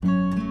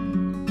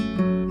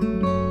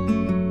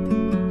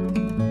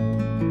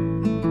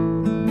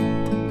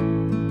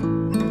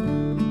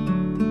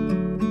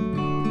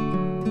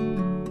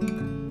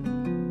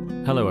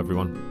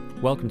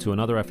Welcome to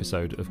another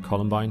episode of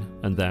Columbine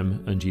and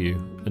Them and You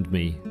and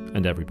Me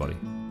and Everybody.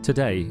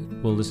 Today,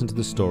 we'll listen to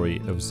the story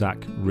of Zac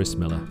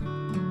Rissmiller.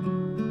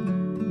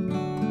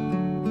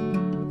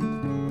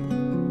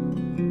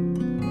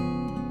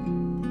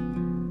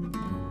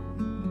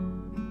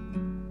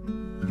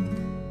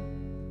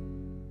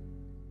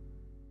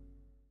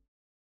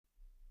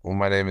 Well,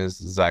 my name is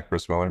Zac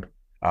Rissmiller.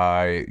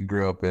 I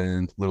grew up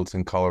in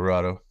Littleton,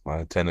 Colorado. I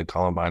attended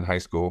Columbine High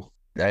School.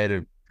 I had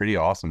a pretty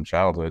awesome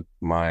childhood.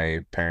 My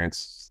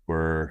parents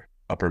were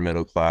upper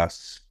middle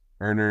class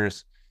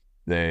earners.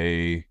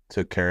 They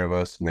took care of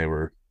us and they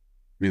were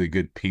really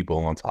good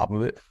people on top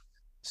of it.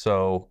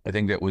 So I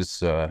think that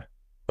was a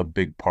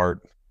big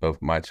part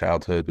of my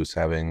childhood, was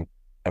having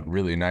a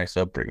really nice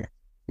upbringing.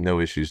 No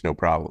issues, no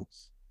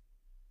problems.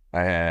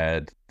 I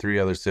had 3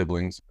 other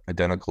siblings,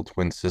 identical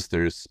twin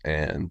sisters,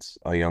 and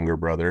a younger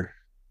brother.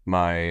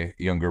 My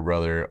younger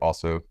brother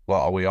also,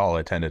 well, we all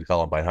attended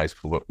Columbine High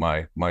School, but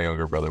my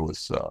younger brother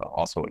was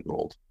also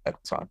enrolled at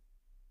the time.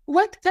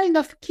 What kind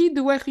of kid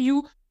were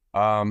you?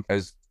 I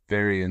was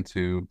very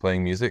into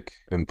playing music.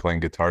 I've been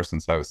playing guitar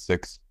since I was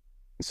 6.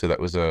 So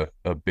that was a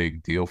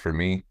big deal for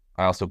me.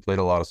 I also played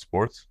a lot of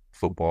sports,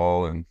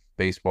 football and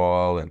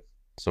baseball and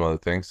some other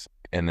things.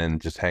 And then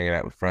just hanging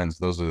out with friends.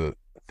 Those are the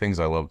things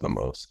I love the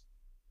most.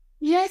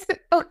 Yes,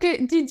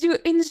 okay. Did you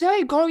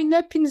enjoy growing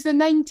up in the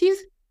 90s?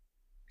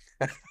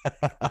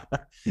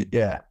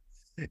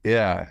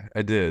 Yeah,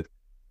 I did.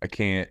 I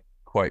can't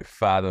quite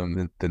fathom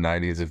that the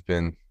 90s have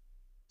been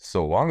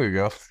so long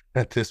ago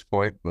at this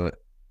point, but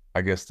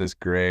I guess this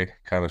gray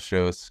kind of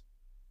shows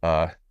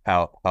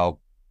how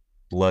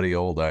bloody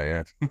old I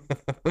am.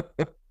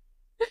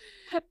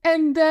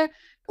 And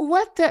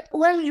what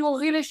were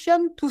your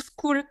relation to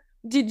school?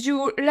 Did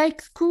you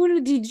like school?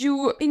 Did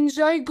you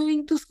enjoy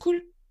going to school?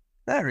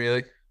 Not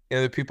really.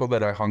 The people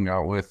that I hung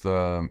out with,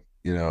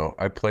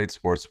 I played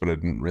sports, but I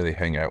didn't really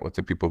hang out with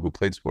the people who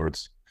played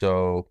sports.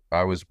 So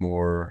I was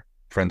more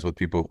friends with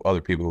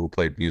other people who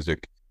played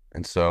music.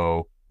 And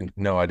so,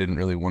 no, I didn't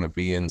really want to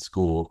be in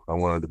school. I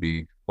wanted to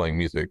be playing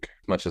music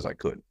as much as I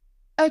could.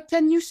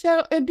 Can you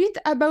share a bit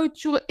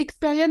about your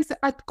experience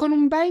at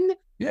Columbine?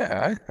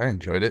 Yeah, I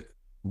enjoyed it.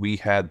 We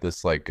had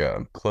this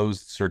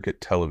closed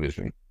circuit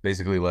television,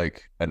 basically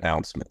like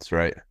announcements,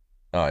 right?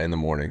 In the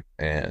morning.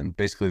 And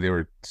basically they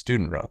were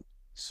student run.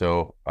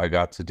 So I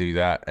got to do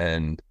that,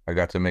 and I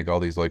got to make all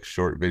these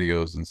short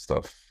videos and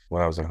stuff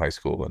when I was in high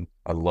school, and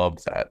I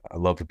loved that. I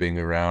loved being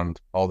around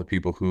all the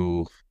people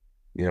who,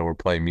 were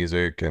playing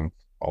music, and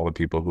all the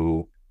people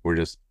who were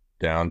just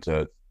down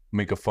to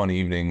make a fun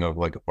evening of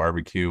a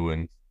barbecue,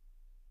 and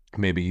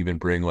maybe even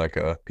bring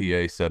a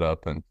PA set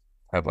up and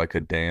have a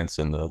dance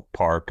in the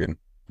park. And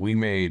we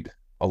made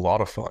a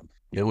lot of fun.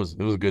 It was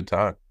a good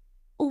time.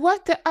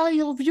 What are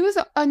your views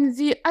on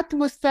the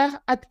atmosphere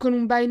at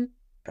Columbine?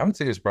 I would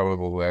say it's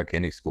probably like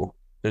any school.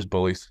 There's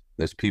bullies.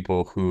 There's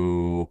people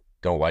who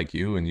don't like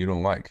you and you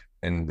don't like.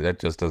 And that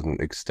just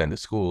doesn't extend to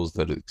schools.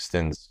 That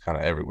extends kind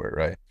of everywhere,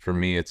 right? For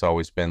me, it's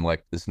always been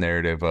this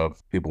narrative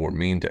of people were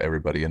mean to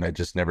everybody, and I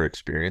just never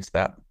experienced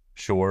that.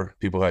 Sure,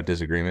 people had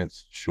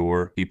disagreements.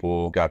 Sure,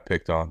 people got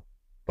picked on.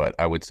 But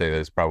I would say that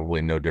it's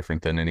probably no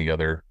different than any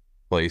other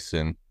place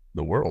in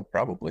the world,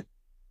 probably.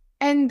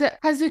 And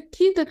as a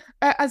kid,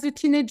 as a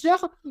teenager,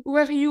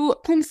 were you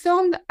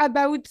concerned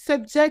about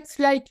subjects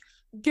like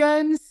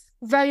guns,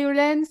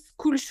 violence,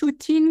 school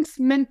shootings,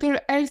 mental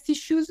health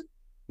issues?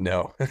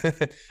 No,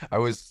 I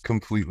was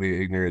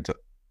completely ignorant to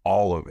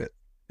all of it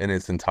in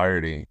its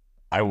entirety.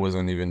 I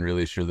wasn't even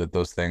really sure that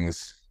those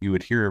things, you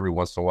would hear every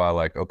once in a while,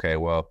 okay,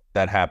 well,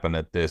 that happened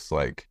at this,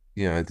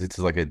 it's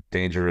a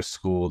dangerous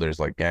school.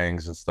 There's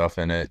gangs and stuff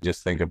in it.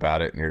 Just think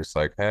about it. And you're just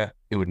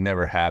it would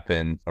never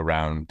happen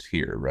around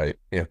here, right?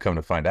 Come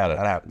to find out, it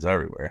happens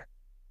everywhere.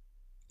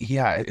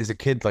 Yeah, as a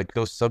kid,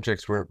 those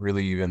subjects weren't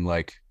really even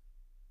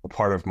a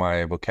part of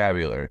my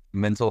vocabulary.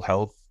 Mental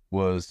health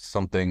was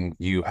something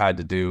you had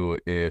to do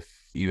if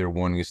either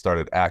 1, you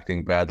started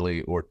acting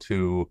badly, or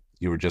 2,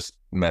 you were just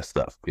messed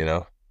up,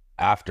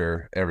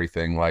 After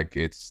everything,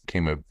 it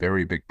became a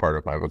very big part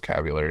of my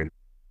vocabulary.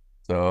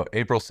 So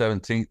April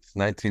 17th,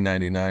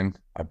 1999,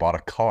 I bought a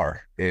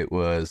car. It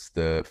was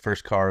the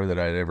first car that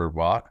I'd ever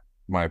bought.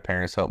 My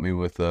parents helped me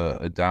with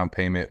a down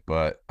payment,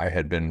 but I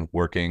had been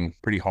working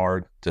pretty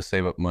hard to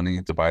save up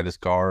money to buy this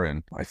car,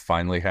 and I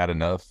finally had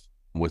enough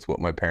with what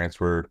my parents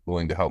were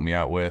willing to help me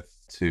out with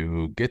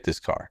to get this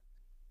car.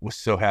 I was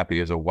so happy.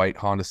 It was a white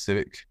Honda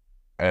Civic.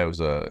 It was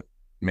a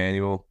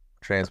manual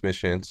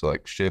transmission, so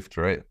shift,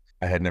 right?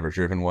 I had never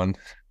driven one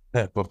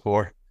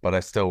before, but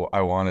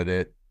I wanted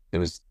it. It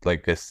was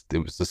it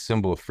was a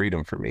symbol of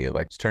freedom for me.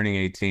 Turning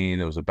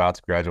 18, I was about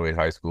to graduate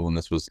high school, and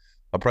this was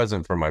a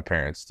present from my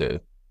parents to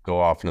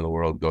go off into the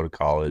world, go to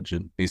college,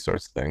 and these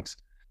sorts of things.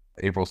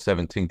 April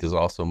 17th is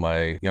also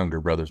my younger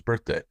brother's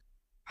birthday.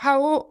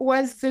 How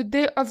was the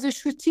day of the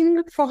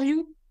shooting for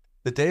you?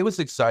 The day was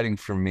exciting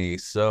for me.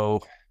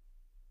 So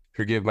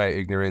forgive my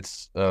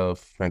ignorance of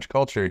French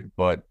culture,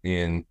 but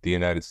in the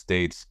United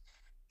States,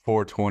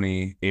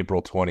 4/20,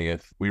 April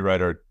 20th, we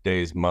write our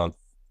days month,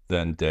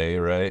 then day,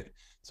 right?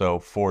 So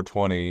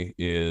 420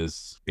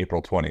 is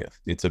April 20th.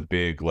 It's a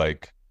big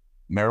like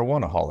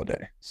marijuana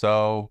holiday.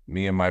 So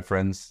me and my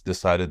friends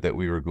decided that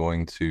we were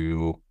going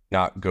to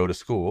not go to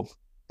school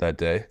that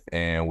day,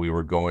 and we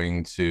were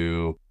going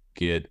to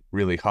get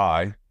really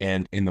high.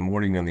 And in the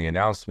morning on the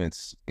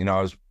announcements,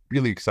 I was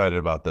really excited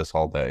about this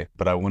all day,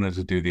 but I wanted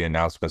to do the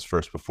announcements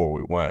first before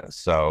we went.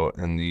 So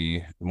in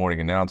the morning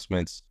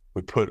announcements,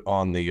 we put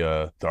on the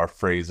our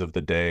phrase of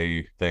the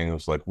day thing. It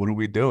was like, what are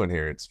we doing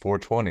here? It's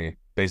 420.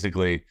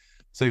 Basically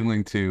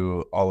signaling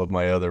to all of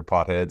my other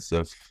potheads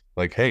of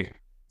like, hey,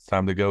 it's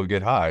time to go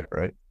get high,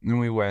 right? And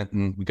we went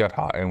and we got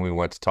high and we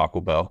went to Taco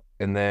Bell.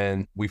 And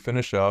then we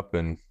finished up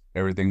and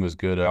everything was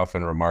good. I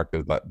often remark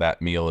that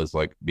that meal is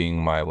like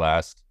being my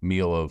last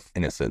meal of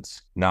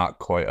innocence, not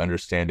quite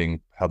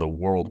understanding how the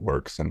world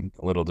works. And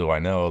little do I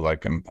know,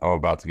 like I'm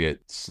about to get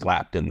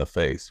slapped in the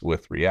face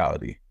with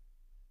reality.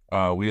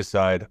 We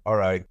decide, all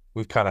right,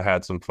 we've kind of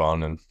had some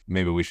fun and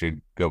maybe we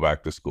should go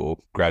back to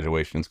school.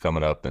 Graduation's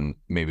coming up and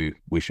maybe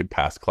we should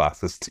pass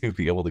classes to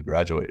be able to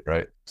graduate,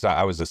 right? So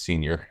I was a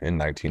senior in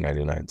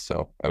 1999,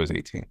 so I was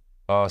 18.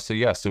 So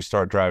we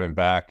start driving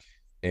back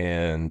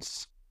and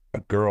a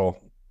girl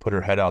put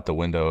her head out the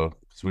window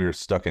because we were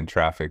stuck in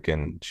traffic,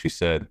 and she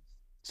said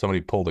somebody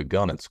pulled a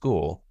gun at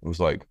school. It was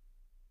like,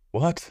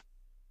 what?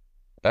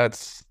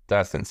 That's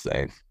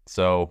insane.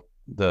 So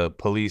the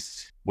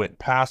police went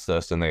past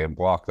us and they had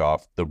blocked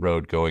off the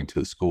road going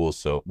to the school.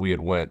 So we had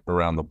went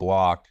around the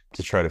block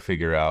to try to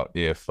figure out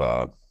if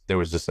there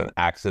was just an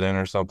accident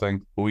or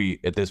something. We,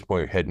 at this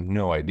point, had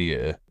no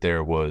idea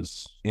there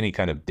was any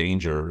kind of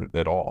danger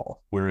at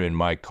all. We were in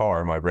my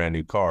car, my brand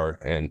new car,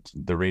 and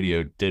the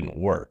radio didn't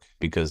work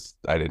because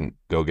I didn't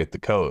go get the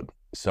code.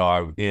 So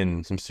I'm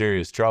in some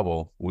serious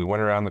trouble. We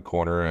went around the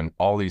corner and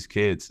all these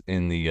kids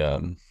in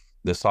the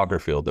soccer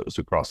field that was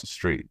across the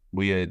street.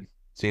 We had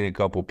seen a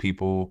couple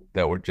people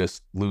that were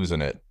just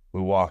losing it.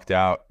 We walked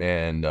out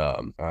and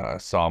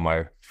saw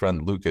my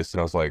friend Lucas,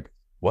 and I was like,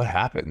 what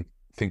happened?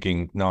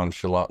 Thinking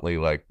nonchalantly,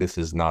 like, this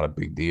is not a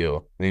big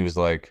deal. And he was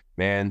like,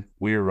 man,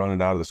 we were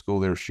running out of the school.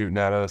 They were shooting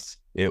at us.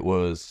 It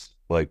was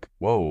like,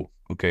 whoa,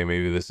 okay,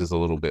 maybe this is a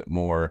little bit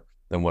more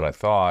than what I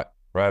thought.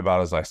 Right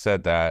about as I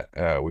said that,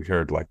 we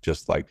heard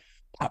just pop,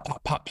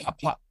 pop, pop, pop,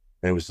 pop.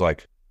 And it was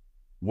like,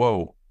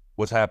 whoa,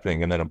 what's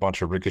happening? And then a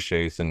bunch of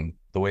ricochets, and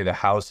the way the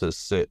houses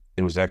sit,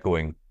 it was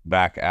echoing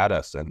back at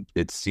us. And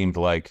it seemed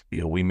like,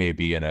 we may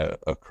be in a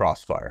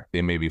crossfire.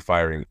 They may be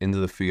firing into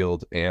the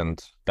field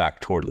and back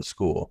toward the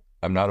school.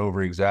 I'm not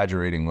over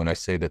exaggerating when I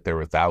say that there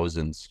were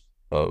thousands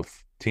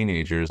of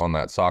teenagers on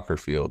that soccer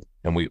field,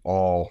 and we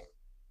all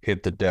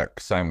hit the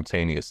deck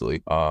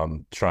simultaneously,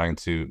 trying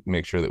to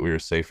make sure that we were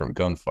safe from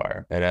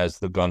gunfire. And as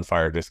the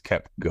gunfire just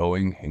kept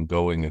going and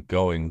going and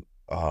going,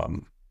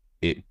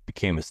 it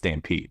became a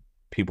stampede.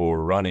 People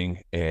were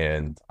running,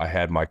 and I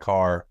had my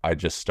car. I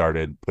just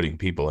started putting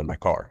people in my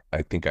car.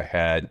 I think I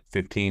had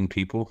 15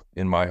 people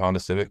in my Honda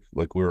Civic.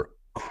 Like, we were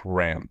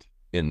crammed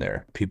in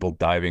there, people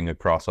diving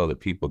across other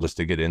people just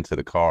to get into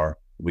the car.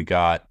 We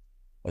got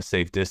a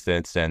safe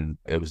distance, and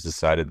it was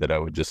decided that I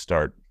would just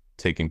start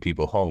taking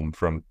people home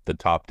from the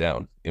top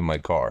down in my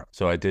car.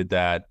 So I did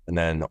that, and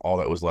then all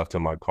that was left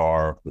in my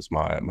car was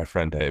my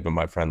friend Dave and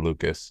my friend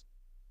Lucas.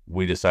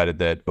 We decided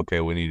that,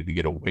 okay, we needed to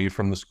get away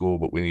from the school,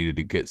 but we needed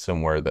to get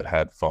somewhere that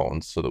had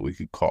phones so that we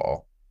could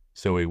call.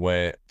 So we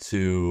went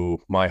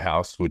to my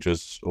house, which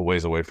is a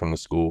ways away from the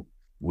school.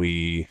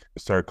 We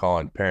started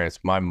calling parents.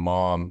 My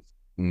mom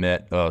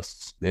met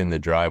us in the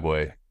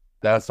driveway.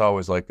 That's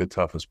always like the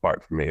toughest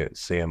part for me,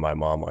 seeing my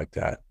mom like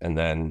that. And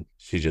then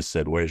she just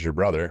said, where's your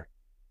brother?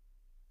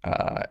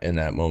 In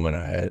that moment,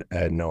 I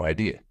had no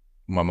idea.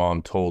 My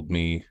mom told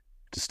me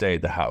to stay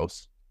at the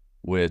house,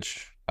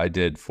 which I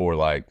did for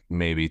like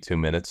maybe 2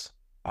 minutes.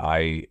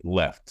 I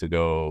left to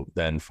go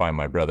then find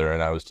my brother,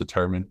 and I was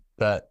determined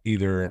that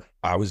either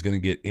I was going to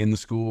get in the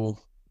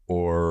school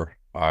or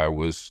I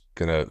was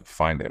going to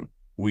find him.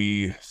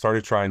 We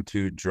started trying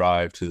to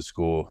drive to the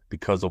school.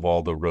 Because of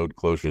all the road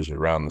closures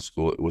around the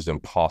school, it was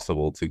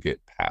impossible to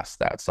get past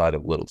that side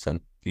of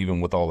Littleton.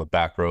 Even with all the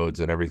back roads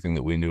and everything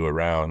that we knew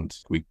around,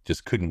 we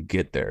just couldn't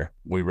get there.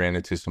 We ran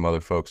into some other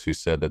folks who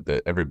said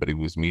that everybody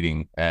was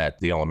meeting at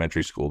the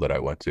elementary school that I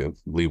went to,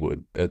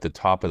 Leawood. At the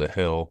top of the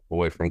hill,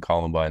 away from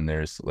Columbine,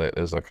 there's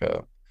like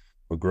a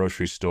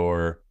grocery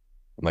store,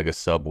 like a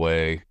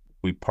Subway.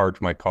 We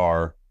parked my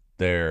car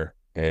there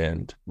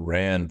and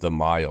ran the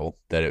mile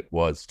that it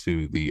was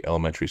to the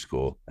elementary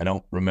school. I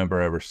don't remember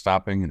ever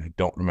stopping, and I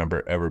don't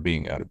remember ever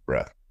being out of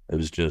breath. It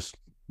was just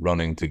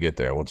running to get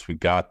there. Once we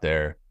got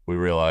there, we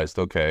realized,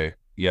 okay,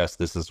 yes,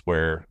 this is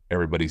where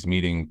everybody's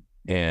meeting,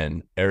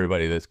 and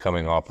everybody that's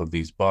coming off of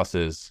these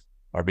buses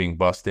are being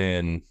bussed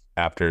in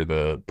after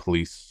the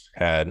police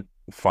had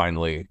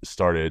finally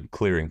started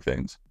clearing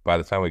things. By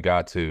the time we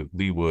got to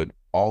Leawood,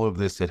 all of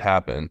this had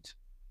happened,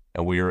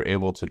 and we were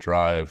able to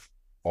drive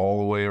all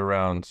the way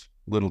around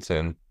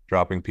Littleton,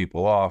 dropping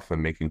people off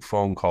and making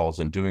phone calls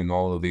and doing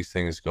all of these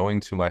things, going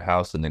to my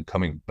house and then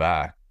coming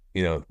back.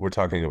 We're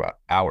talking about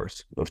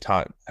hours of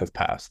time have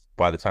passed.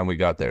 By the time we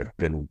got there,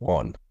 been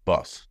one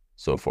bus.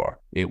 so far.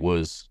 It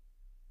was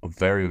a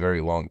very, very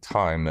long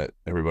time that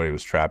everybody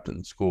was trapped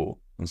in school.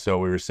 And so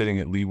we were sitting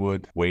at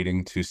Leawood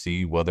waiting to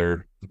see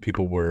whether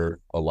people were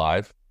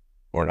alive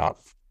or not.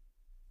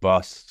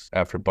 Bus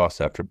after bus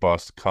after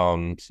bus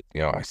comes.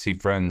 You know, I see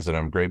friends and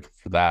I'm grateful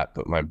for that,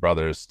 but my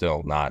brother is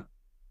still not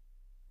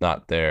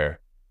there.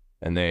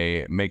 And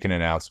they make an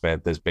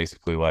announcement that's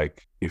basically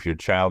like, if your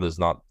child is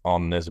not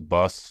on this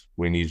bus,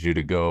 we need you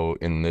to go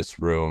in this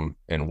room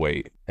and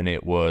wait. And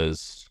it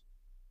was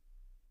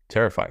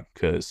terrifying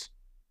because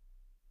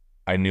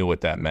I knew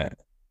what that meant.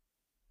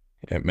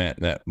 It meant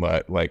that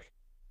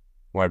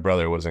my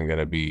brother wasn't going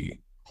to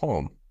be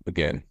home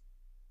again.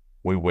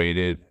 We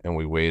waited and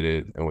we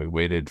waited and we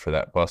waited for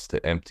that bus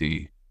to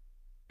empty.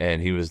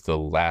 And he was the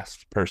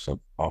last person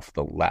off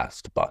the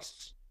last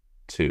bus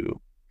to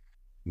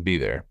be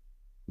there.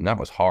 And that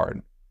was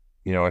hard.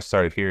 You know, I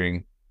started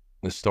hearing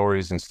the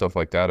stories and stuff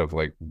like that of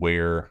like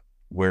where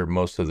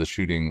most of the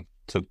shooting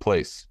took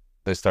place.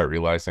 I start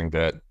realizing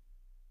that,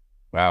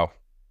 wow,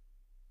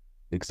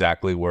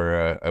 exactly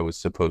where I was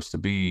supposed to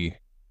be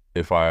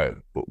if I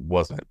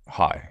wasn't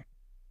high.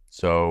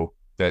 So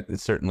that it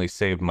certainly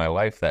saved my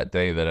life that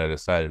day that I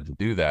decided to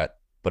do that,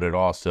 but it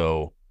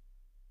also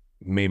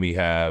made me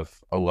have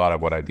a lot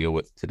of what I deal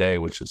with today,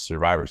 which is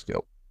survivor's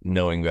guilt,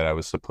 knowing that I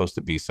was supposed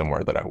to be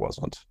somewhere that I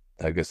wasn't.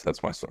 I guess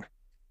that's my story.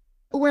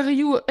 Were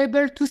you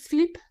able to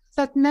sleep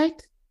that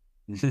night?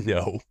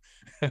 No,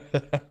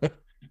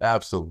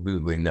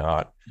 absolutely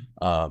not.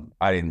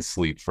 I didn't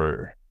sleep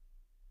for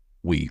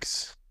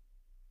weeks.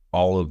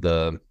 All of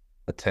the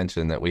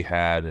attention that we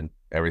had and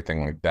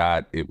everything like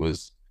that, it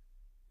was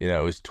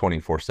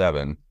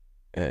 24/7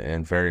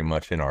 and very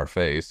much in our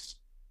face.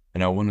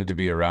 And I wanted to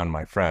be around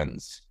my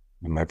friends,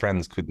 and my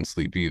friends couldn't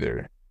sleep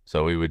either.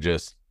 So we would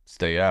just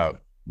stay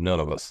out.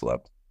 None of us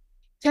slept.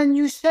 Can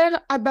you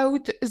share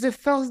about the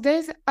first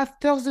days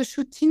after the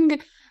shooting?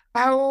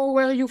 How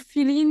were you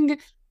feeling?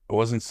 I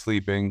wasn't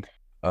sleeping.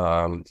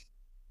 I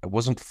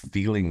wasn't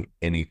feeling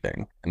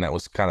anything. And that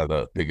was kind of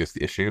the biggest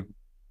issue.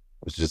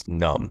 I was just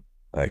numb,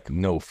 like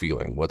no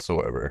feeling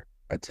whatsoever.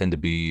 I tend to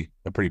be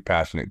a pretty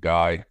passionate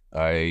guy.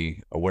 I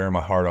wear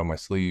my heart on my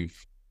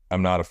sleeve.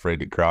 I'm not afraid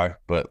to cry,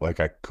 but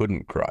like I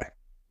couldn't cry.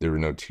 There were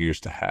no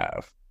tears to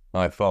have.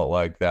 I felt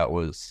like that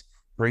was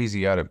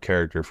crazy out of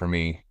character for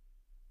me.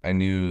 I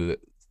knew that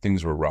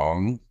things were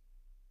wrong,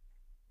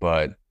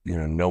 but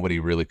nobody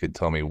really could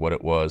tell me what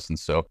it was. And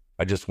so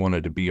I just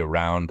wanted to be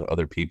around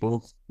other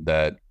people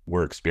that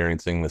were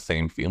experiencing the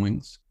same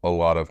feelings. A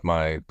lot of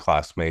my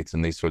classmates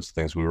and these sorts of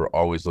things, we were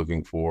always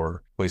looking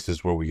for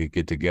places where we could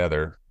get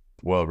together.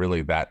 Well,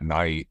 really that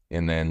night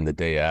and then the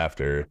day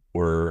after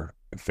were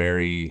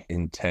very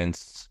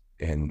intense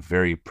and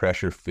very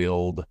pressure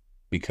filled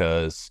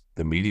because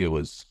the media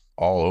was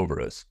all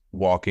over us.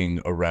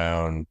 Walking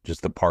around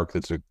just the park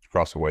that's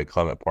across the way,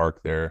 Clement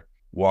Park there,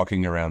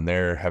 walking around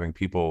there, having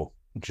people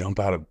jump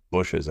out of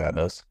bushes at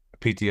us.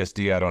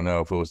 PTSD, I don't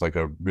know if it was like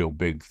a real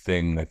big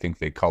thing. I think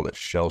they called it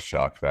shell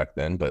shock back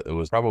then, but it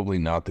was probably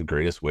not the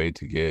greatest way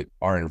to get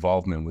our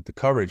involvement with the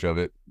coverage of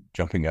it,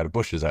 jumping out of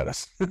bushes at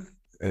us.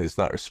 It's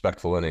not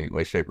respectful in any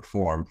way, shape, or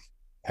form.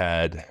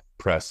 Had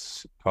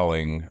press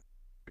calling,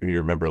 you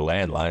remember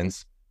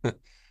landlines,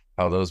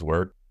 how those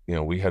work.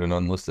 We had an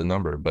unlisted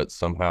number, but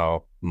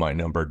somehow my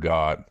number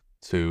got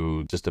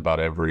to just about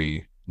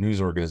every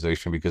news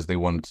organization because they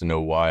wanted to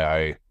know why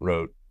I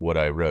wrote what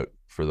I wrote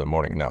for the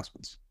morning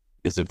announcements.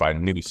 As if I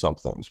knew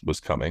something was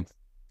coming.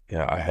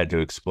 I had to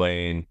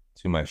explain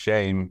to my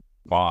shame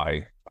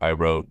why I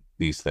wrote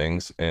these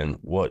things and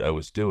what I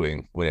was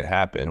doing when it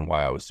happened,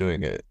 why I was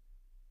doing it.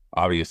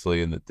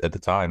 Obviously, at the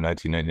time,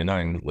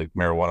 1999, like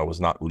marijuana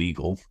was not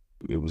legal.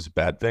 It was a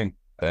bad thing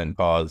and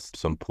caused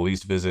some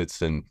police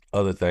visits and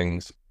other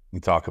things. We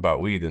talk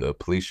about weed and the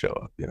police show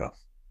up,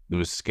 It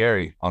was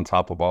scary on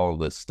top of all of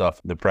this stuff.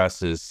 The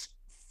press is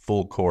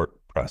full court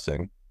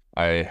pressing.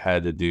 I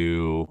had to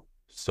do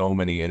so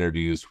many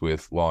interviews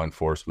with law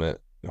enforcement.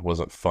 It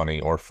wasn't funny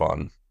or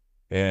fun.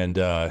 And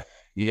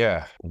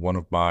one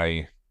of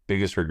my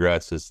biggest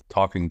regrets is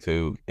talking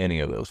to any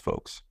of those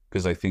folks,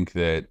 because I think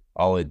that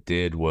all it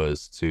did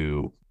was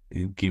to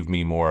give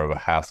me more of a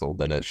hassle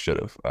than it should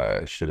have.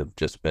 I should have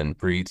just been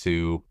free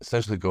to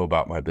essentially go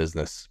about my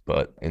business,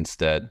 but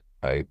instead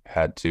I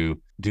had to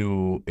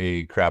do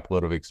a crap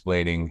load of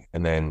explaining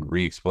and then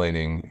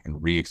re-explaining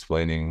and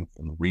re-explaining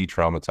and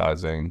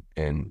re-traumatizing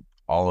and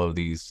all of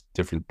these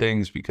different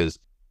things, because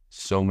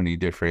so many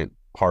different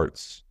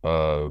parts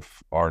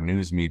of our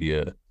news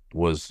media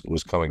was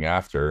coming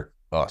after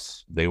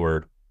us. They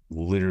were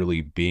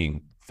literally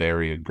being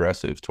very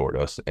aggressive toward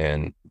us,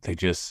 and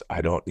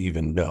I don't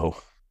even know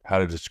how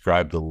to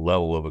describe the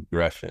level of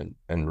aggression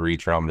and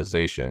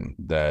re-traumatization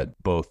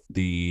that both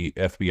the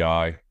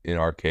FBI, in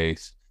our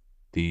case,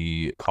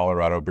 the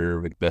Colorado Bureau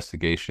of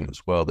Investigation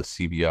as well, the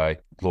CBI,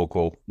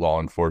 local law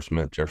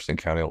enforcement, Jefferson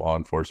County law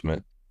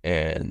enforcement,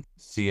 and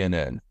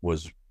CNN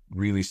was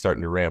really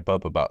starting to ramp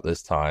up about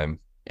this time.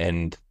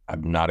 And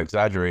I'm not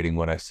exaggerating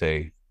when I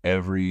say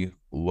every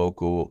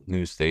local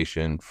news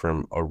station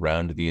from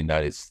around the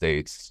United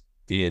States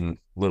in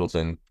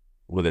Littleton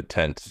with a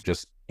tent,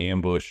 just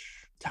ambush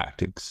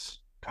tactics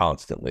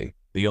constantly.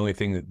 The only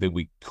thing that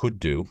we could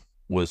do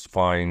was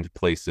find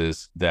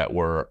places that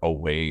were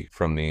away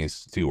from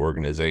these two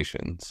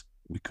organizations.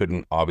 We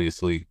couldn't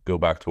obviously go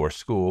back to our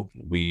school.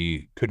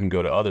 We couldn't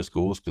go to other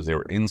schools because they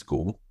were in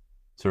school.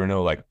 So there were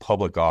no like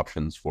public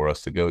options for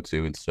us to go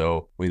to. And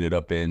so we ended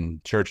up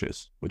in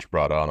churches, which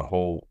brought on a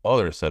whole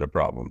other set of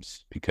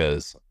problems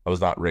because I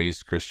was not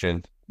raised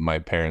Christian. My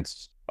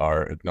parents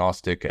are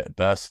agnostic at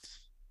best.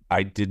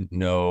 I didn't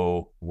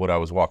know what I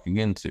was walking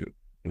into.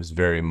 It was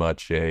very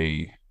much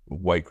a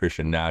white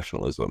Christian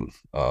nationalism,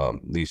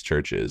 these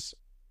churches,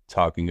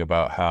 talking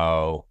about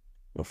how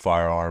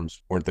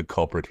firearms weren't the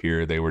culprit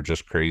here. They were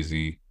just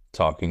crazy.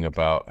 Talking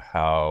about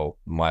how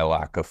my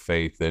lack of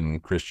faith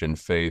in Christian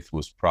faith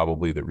was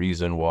probably the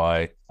reason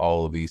why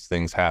all of these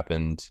things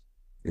happened,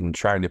 and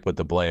trying to put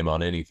the blame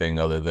on anything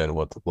other than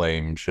what the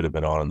blame should have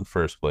been on in the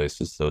first place,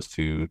 is those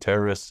two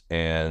terrorists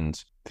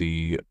and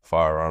the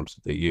firearms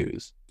that they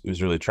use. It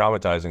was really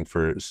traumatizing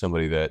for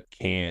somebody that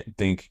can't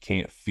think,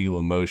 can't feel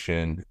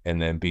emotion,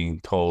 and then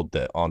being told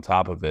that on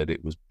top of it,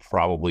 it was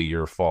probably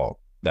your fault.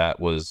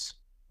 That was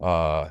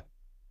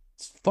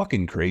it's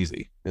fucking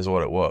crazy is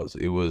what it was.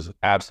 It was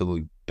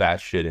absolutely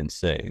batshit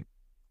insane.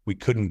 We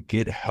couldn't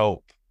get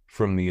help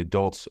from the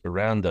adults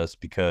around us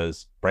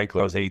because, frankly,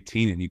 I was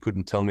 18 and you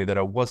couldn't tell me that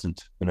I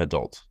wasn't an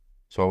adult.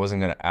 So I wasn't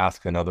going to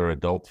ask another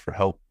adult for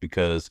help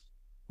because,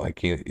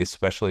 like,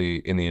 especially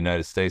in the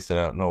United States, that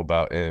I don't know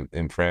about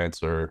in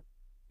France or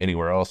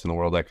anywhere else in the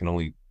world, I can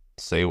only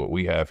say what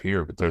we have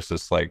here. But there's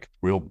this like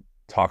real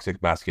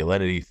toxic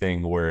masculinity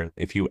thing where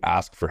if you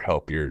ask for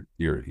help, you're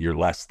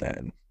less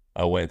than.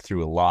 I went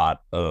through a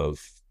lot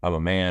of, I'm a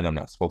man, I'm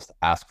not supposed to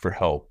ask for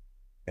help.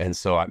 And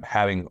so I'm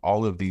having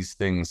all of these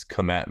things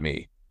come at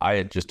me. I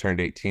had just turned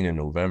 18 in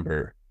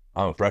November.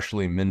 I'm a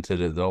freshly minted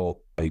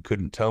adult. You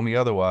couldn't tell me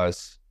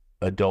otherwise.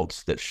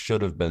 Adults that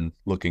should have been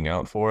looking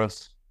out for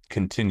us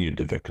continued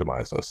to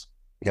victimize us.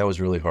 That was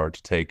really hard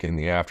to take in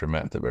the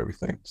aftermath of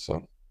everything.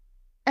 So,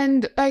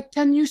 And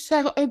can you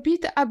share a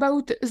bit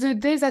about the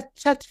days at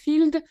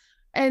Chatfield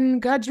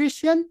and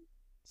graduation?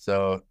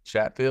 So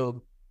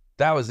Chatfield,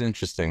 that was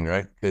interesting,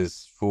 right?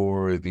 Because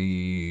for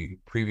the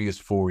previous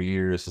 4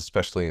 years,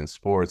 especially in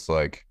sports,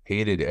 like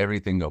hated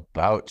everything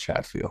about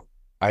Chatfield.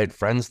 I had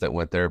friends that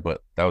went there,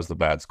 but that was the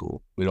bad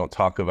school. We don't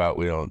talk about,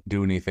 we don't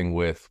do anything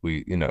with,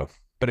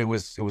 but it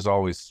was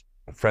always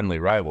a friendly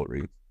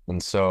rivalry.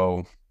 And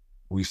so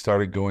we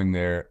started going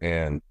there,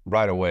 and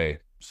right away,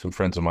 some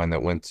friends of mine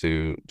that went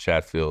to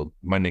Chatfield,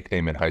 my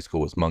nickname in high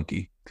school was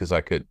Monkey because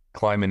I could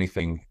climb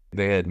anything.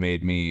 They had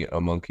made me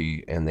a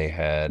monkey, and they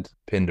had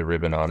pinned a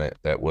ribbon on it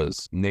that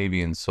was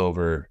navy and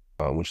silver,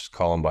 which is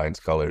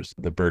Columbine's colors,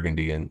 the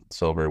burgundy and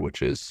silver,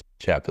 which is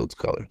Chatfield's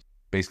colors.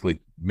 Basically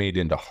made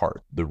into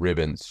heart. The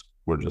ribbons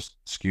were just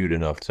skewed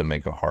enough to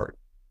make a heart.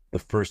 The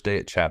first day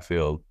at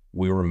Chatfield,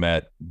 we were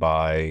met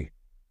by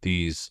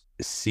these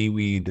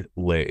seaweed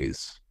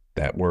leis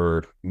that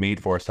were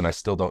made for us, and I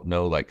still don't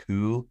know like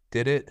who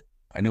did it.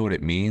 I know what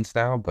it means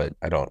now, but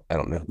I don't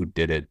know who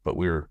did it. But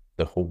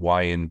the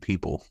Hawaiian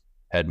people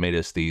had made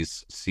us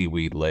these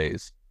seaweed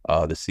leis.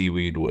 The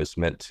seaweed was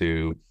meant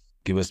to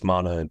give us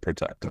mana and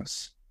protect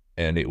us.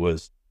 And it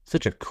was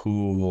such a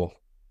cool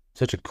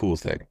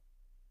thing.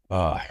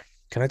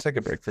 Can I take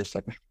a break for a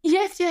second?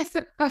 Yes,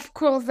 of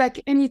course,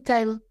 like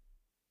anytime.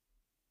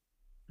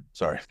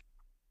 Sorry.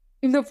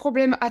 No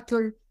problem at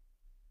all.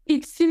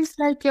 It seems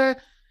like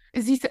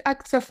these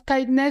acts of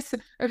kindness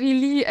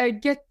really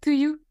get to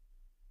you.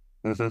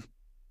 Mm-hmm.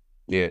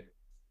 Yeah.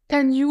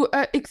 Can you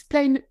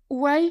explain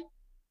why?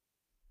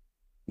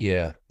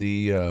 Yeah,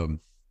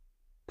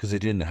 because it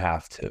didn't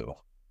have to.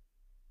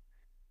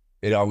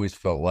 It always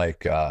felt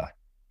like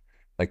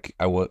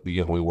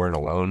we weren't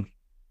alone,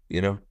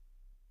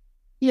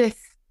 Yes.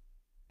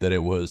 That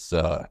it was,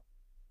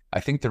 I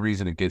think the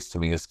reason it gets to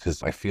me is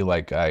because I feel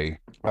like I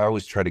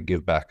always try to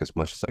give back as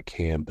much as I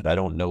can, but I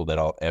don't know that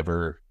I'll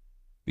ever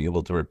be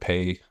able to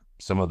repay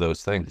some of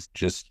those things.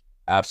 Just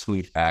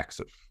absolute acts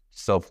of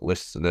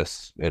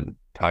selflessness and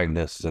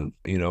kindness, and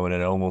and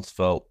it almost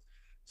felt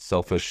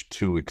selfish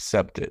to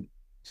accept it.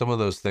 Some of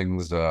those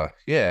things,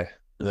 they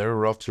were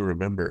rough to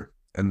remember,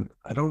 and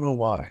I don't know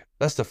why.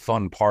 That's the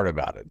fun part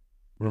about it.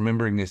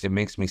 Remembering this, it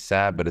makes me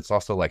sad, but it's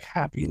also like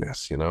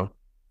happiness,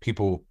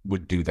 People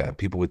would do that.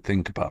 People would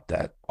think about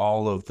that.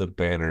 All of the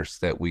banners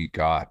that we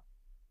got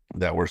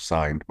that were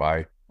signed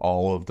by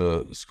all of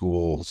the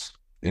schools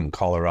in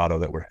Colorado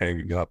that were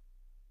hanging up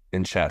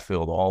in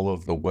Chatfield, all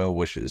of the well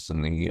wishes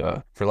and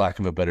the, for lack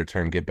of a better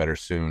term, get better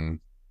soon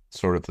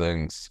sort of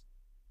things.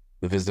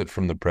 The visit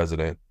from the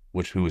president,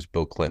 who was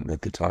Bill Clinton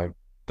at the time.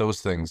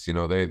 Those things,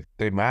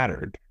 they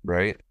mattered,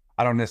 right?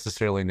 I don't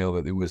necessarily know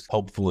that it was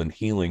helpful in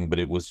healing, but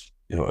it was,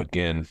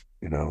 again,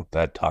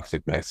 that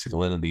toxic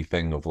masculinity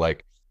thing of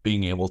like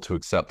being able to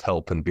accept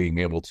help and being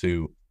able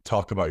to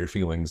talk about your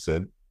feelings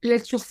and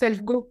let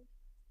yourself go.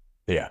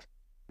 Yeah.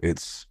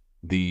 It's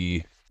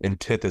the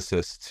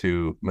antithesis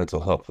to mental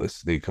health.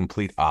 It's the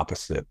complete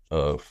opposite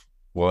of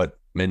what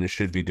men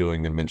should be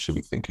doing and men should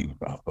be thinking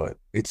about, but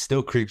it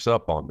still creeps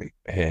up on me.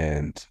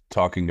 And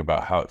talking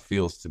about how it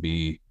feels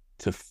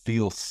to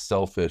feel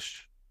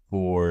selfish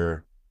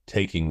for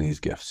taking these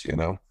gifts, you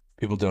know?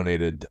 People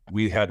donated.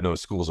 We had no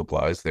school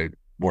supplies. They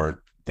weren't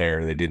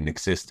there. They didn't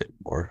exist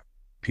anymore.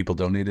 People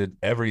donated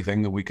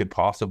everything that we could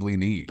possibly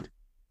need.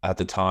 At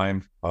the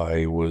time,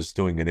 I was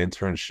doing an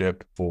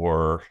internship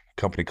for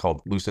a company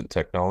called Lucent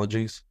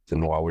Technologies.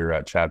 And while we were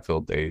at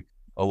Chatfield, they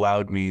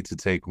allowed me to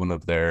take one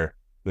of their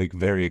like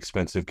very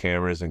expensive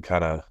cameras and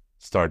kind of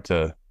start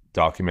to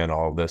document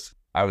all of this.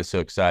 I was so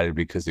excited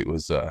because it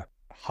was a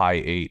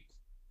high 8,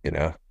 you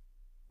know?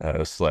 It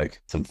was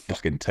like some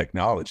fucking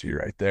technology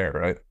right there,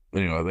 right?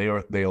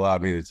 Anyway, they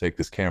allowed me to take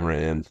this camera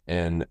in,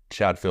 and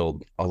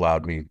Chatfield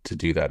allowed me to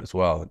do that as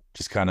well,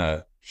 just kind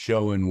of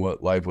showing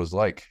what life was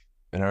like.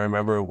 And I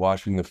remember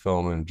watching the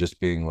film and just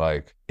being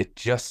like, it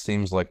just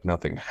seems like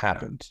nothing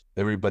happened.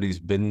 Everybody's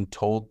been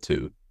told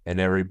to, and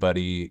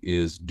everybody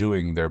is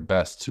doing their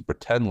best to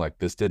pretend like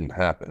this didn't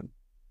happen.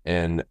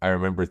 And I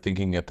remember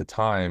thinking at the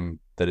time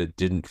that it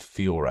didn't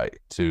feel right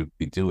to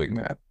be doing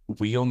that.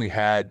 We only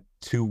had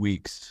 2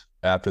 weeks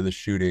after the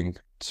shooting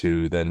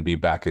to then be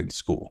back in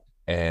school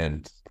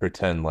and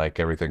pretend like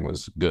everything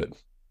was good.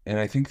 And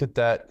I think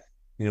that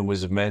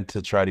was meant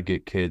to try to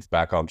get kids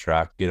back on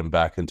track, get them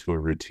back into a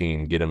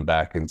routine, get them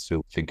back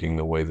into thinking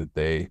the way that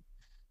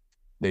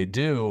they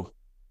do.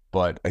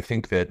 But I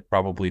think that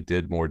probably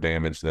did more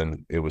damage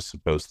than it was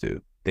supposed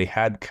to. They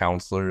had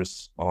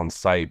counselors on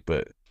site,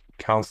 but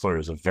counselor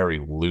is a very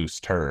loose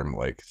term,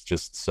 like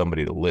just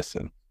somebody to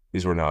listen.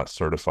 These were not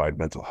certified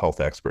mental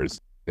health experts.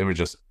 They were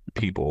just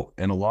people.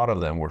 And a lot of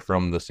them were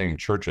from the same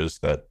churches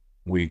that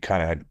we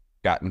kind of had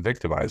gotten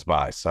victimized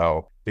by.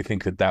 So I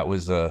think that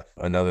was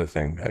another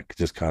thing that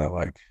just kind of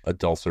like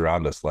adults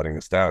around us letting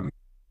us down.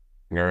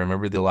 I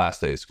remember the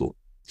last day of school.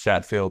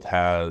 Chatfield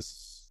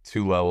has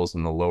 2 levels,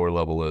 and the lower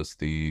level is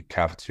the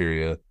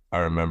cafeteria. I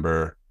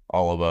remember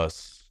all of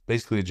us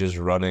basically just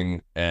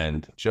running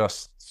and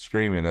just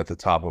screaming at the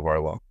top of our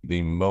lungs.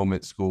 The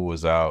moment school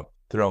was out,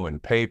 throwing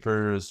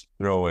papers,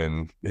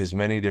 throwing as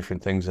many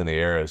different things in the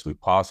air as we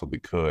possibly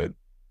could.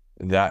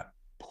 That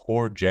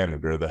poor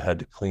janitor that had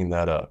to clean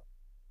that up.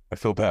 I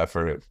feel bad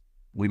for it.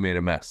 We made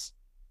a mess,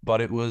 but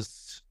it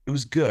was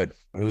good.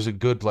 It was a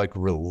good like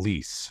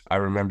release. I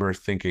remember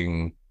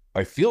thinking,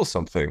 I feel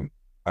something.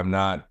 I'm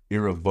not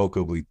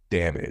irrevocably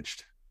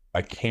damaged.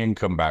 I can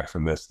come back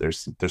from this.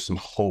 There's some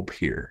hope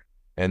here.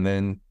 And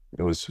then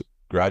it was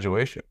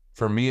graduation.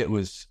 For me, it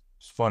was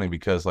funny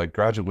because like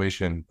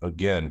graduation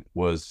again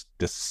was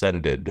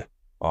descended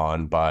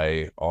on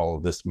by all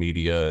of this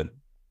media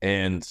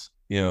and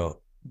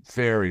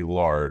very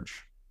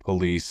large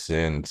police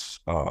and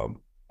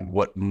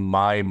what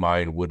my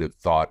mind would have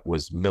thought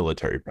was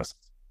military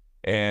presence.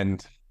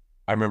 And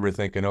I remember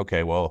thinking,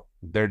 okay, well,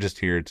 they're just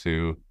here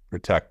to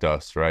protect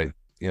us, right?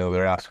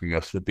 They're asking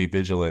us to be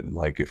vigilant,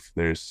 like if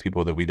there's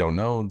people that we don't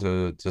know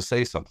to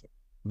say something.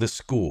 The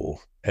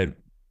school had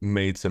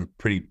made some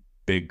pretty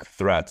big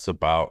threats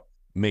about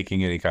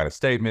making any kind of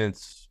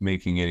statements,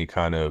 making any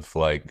kind of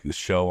like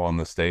show on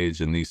the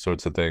stage and these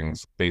sorts of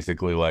things.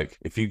 Basically, like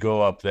if you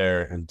go up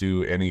there and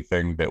do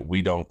anything that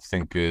we don't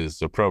think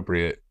is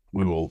appropriate,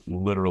 we will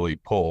literally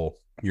pull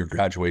your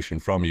graduation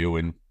from you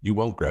and you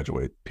won't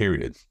graduate,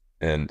 period.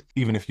 And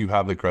even if you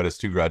have the credits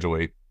to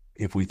graduate,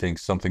 if we think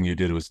something you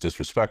did was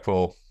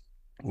disrespectful,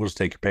 we'll just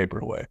take your paper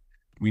away.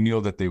 We knew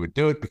that they would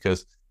do it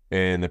because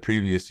in the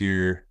previous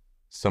year,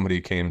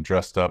 somebody came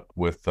dressed up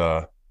with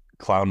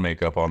clown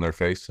makeup on their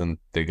face and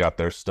they got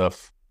their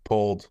stuff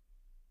pulled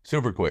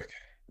super quick.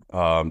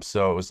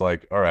 So it was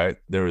like, all right,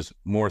 there was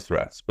more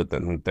threats, but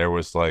then there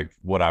was like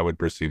what I would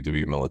perceive to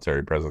be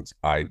military presence.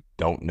 I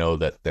don't know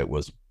that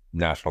was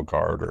National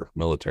Guard or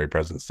military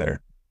presence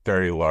there.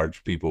 Very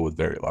large people with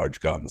very large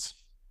guns.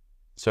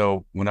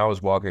 So when I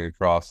was walking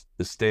across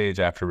the stage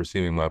after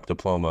receiving my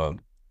diploma,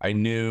 I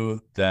knew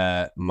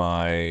that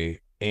my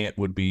aunt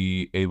would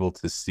be able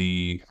to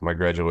see my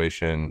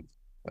graduation.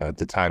 At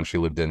the time, she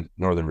lived in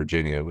Northern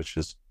Virginia, which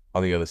is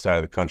on the other side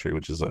of the country,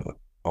 which is a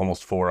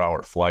almost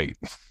 4-hour flight.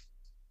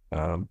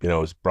 It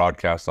was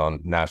broadcast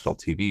on national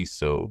TV,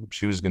 so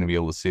she was going to be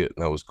able to see it,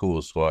 and that was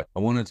cool. So I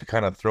wanted to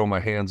kind of throw my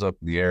hands up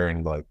in the air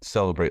and like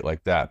celebrate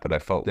like that, but I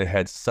felt they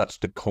had such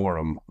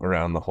decorum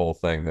around the whole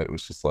thing that it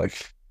was just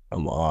like,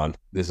 come on,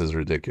 this is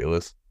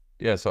ridiculous.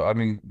 Yeah, so I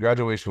mean,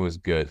 graduation was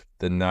good.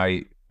 The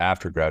night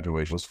after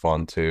graduation was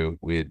fun too.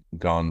 We had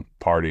gone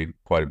partied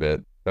quite a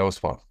bit. That was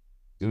fun.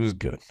 It was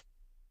good.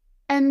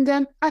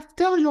 And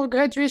after your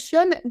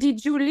graduation,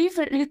 did you leave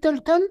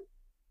Littleton?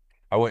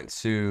 I went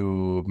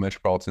to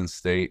Metropolitan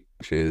State,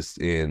 which is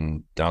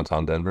in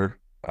downtown Denver.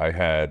 I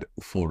had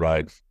a full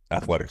ride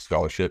athletic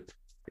scholarship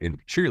in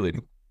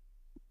cheerleading.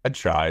 I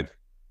tried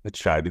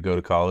to go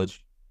to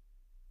college.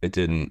 It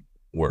didn't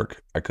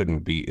work. I couldn't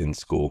be in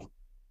school.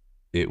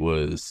 It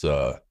was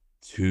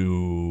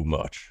too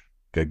much.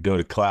 I'd go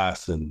to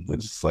class and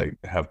just like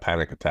have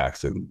panic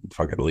attacks and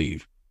fucking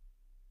leave.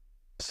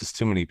 It's just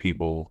too many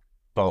people.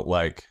 Felt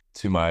like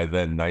to my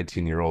then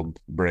 19-year-old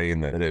brain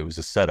that it was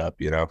a setup,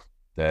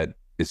 that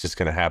it's just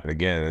going to happen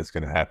again. It's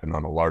going to happen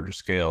on a larger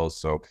scale.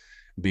 So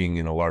being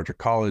in a larger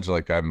college,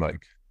 like I'm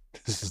like,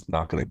 this is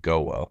not going to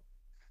go well.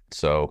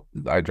 So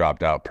I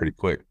dropped out pretty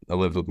quick. I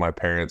lived with my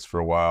parents for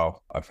a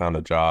while. I found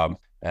a job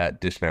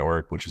at Dish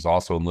Network, which is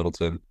also in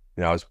Littleton.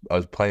 You know, I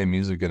was playing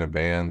music in a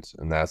band,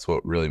 and that's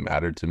what really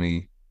mattered to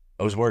me.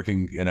 I was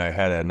working and I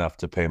had enough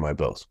to pay my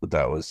bills, but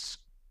that was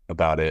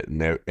about it.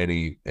 And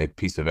a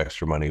piece of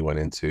extra money went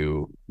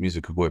into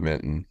music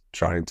equipment and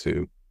trying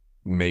to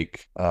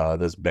make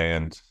this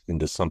band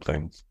into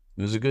something.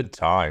 It was a good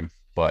time,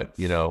 but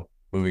you know,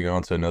 moving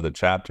on to another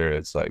chapter,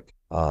 it's like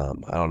I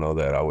don't know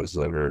that I was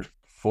ever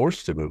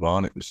forced to move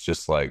on. It was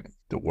just like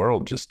the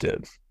world just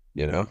did,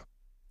 you know.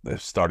 They're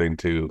starting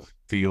to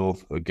feel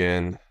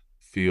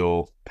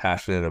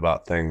passionate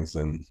about things,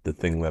 and the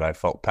thing that I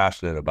felt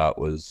passionate about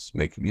was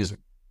making music.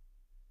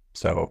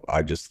 So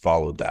I just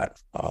followed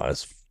that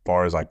as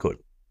far as I could.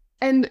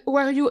 And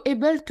were you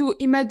able to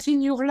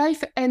imagine your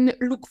life and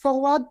look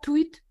forward to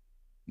it?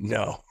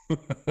 No.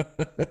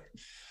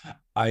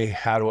 I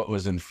had what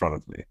was in front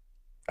of me.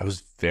 I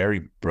was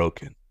very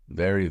broken,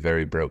 very,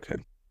 very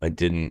broken. I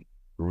didn't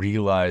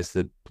realize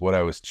that what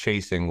I was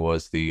chasing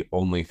was the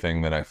only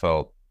thing that I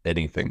felt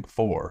anything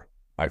for.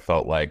 I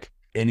felt like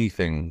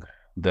anything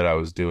that I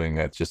was doing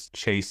at just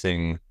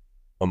chasing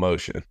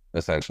emotion,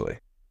 essentially.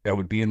 I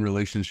would be in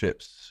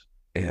relationships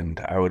and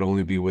I would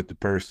only be with the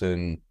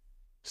person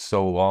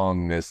so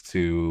long as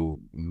to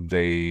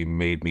they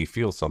made me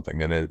feel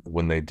something. And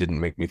when they didn't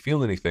make me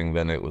feel anything,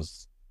 then it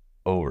was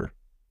over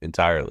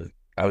entirely.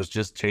 I was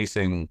just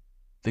chasing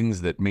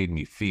things that made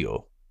me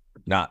feel,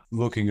 not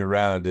looking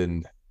around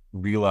and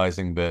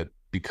realizing that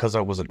because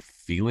I wasn't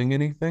feeling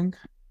anything,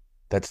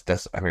 I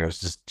was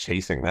just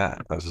chasing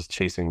that. I was just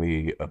chasing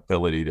the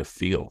ability to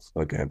feel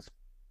again.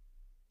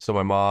 So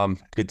my mom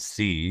could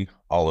see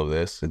all of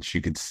this, and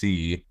she could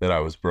see that I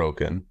was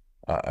broken.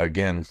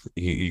 Again,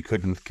 you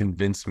couldn't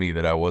convince me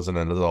that I wasn't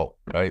an adult,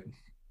 right?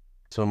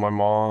 So my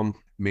mom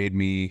made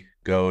me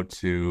go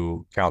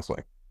to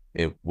counseling,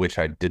 which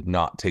I did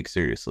not take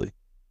seriously.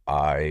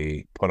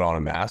 I put on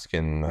a mask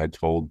and I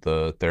told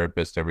the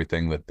therapist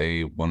everything that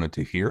they wanted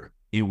to hear.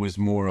 It was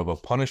more of a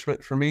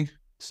punishment for me.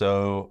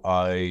 So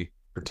I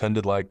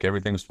pretended like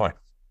everything was fine.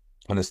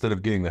 And instead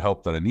of getting the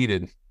help that I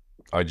needed,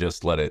 I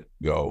just let it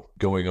go,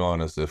 going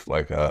on as if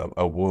like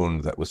a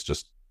wound that was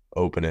just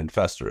open and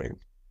festering.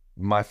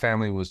 My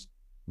family was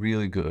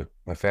really good.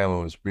 My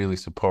family was really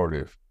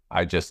supportive.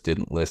 I just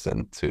didn't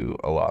listen to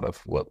a lot of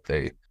what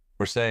they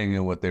were saying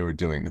and what they were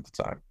doing at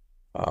the time.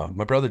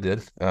 My brother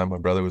did. My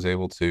brother was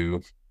able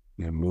to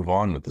move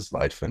on with his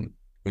life, and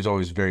it was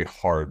always very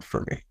hard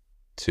for me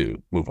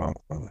to move on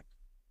with my life.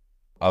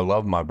 I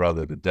love my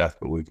brother to death,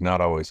 but we've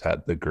not always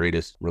had the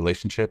greatest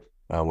relationship.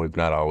 We've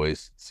not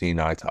always seen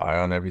eye to eye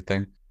on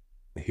everything.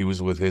 He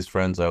was with his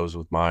friends, I was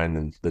with mine,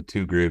 and the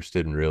two groups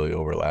didn't really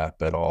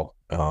overlap at all.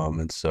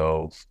 And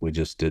so we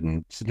just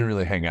didn't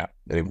really hang out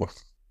anymore.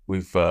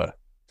 We've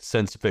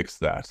since fixed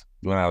that.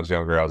 When I was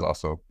younger, I was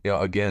also,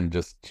 again,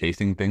 just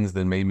chasing things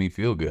that made me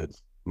feel good.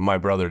 My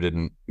brother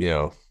didn't,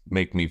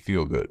 make me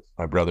feel good.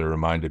 My brother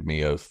reminded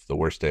me of the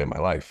worst day of my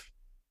life.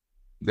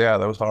 Yeah,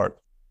 that was hard.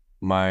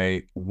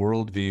 My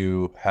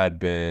worldview had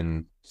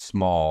been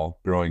small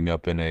growing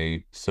up in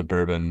a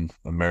suburban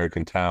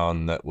American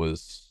town that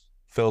was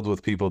filled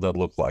with people that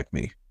looked like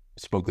me,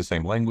 spoke the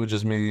same language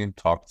as me,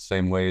 talked the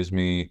same way as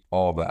me,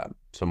 all of that.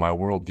 So my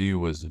worldview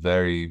was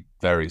very,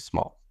 very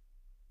small.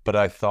 But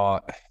I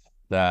thought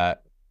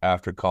that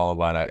after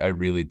Columbine, I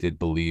really did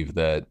believe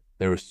that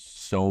there was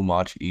so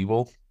much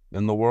evil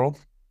in the world.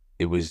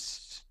 It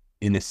was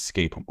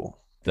inescapable,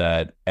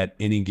 that at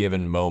any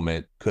given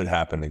moment could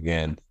happen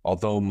again.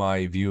 Although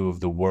my view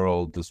of the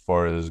world as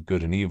far as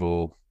good and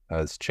evil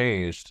has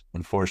changed,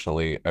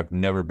 unfortunately, I've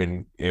never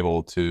been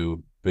able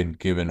to been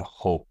given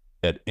hope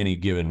at any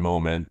given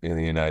moment in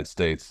the United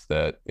States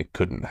that it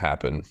couldn't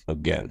happen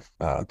again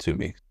to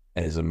me.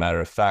 And as a matter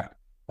of fact,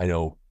 I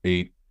know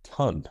a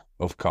ton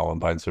of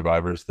Columbine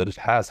survivors that it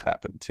has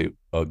happened to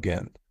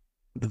again.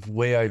 The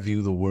way I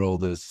view the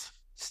world is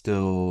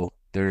still,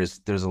 there's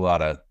a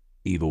lot of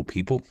evil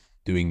people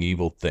doing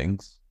evil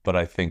things, but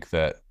I think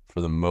that for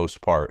the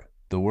most part,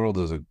 the world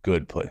is a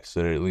good place,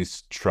 or at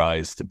least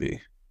tries to be.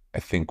 I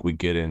think we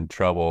get in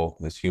trouble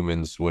as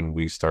humans when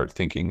we start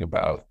thinking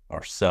about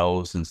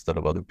ourselves instead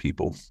of other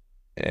people.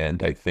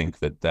 And I think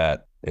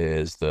that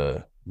is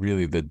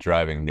really the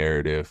driving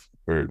narrative,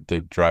 or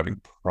the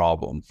driving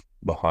problem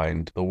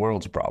behind the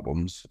world's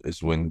problems,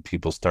 is when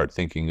people start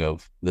thinking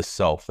of the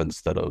self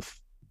instead of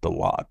the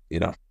lot,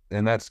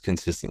 And that's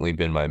consistently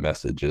been my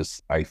message,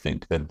 is I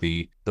think that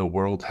the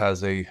world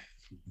has a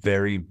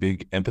very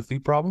big empathy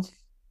problem.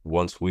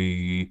 Once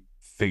we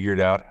figured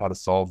out how to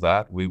solve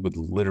that, we would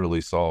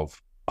literally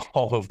solve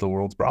all of the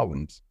world's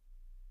problems.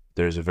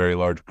 There's a very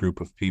large group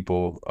of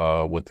people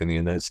within the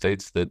United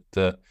States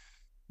that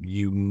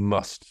you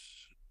must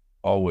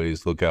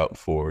always look out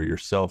for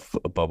yourself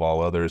above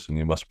all others, and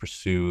you must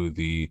pursue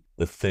the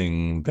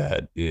thing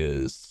that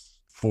is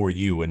for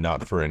you and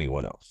not for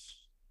anyone else.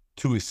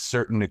 To a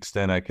certain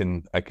extent, I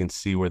can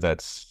see where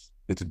that's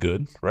it's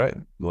good, right?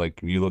 Like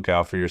you look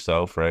out for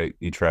yourself, right?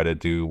 You try to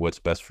do what's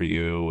best for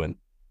you and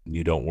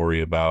you don't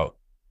worry about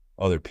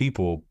other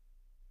people.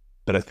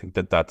 But I think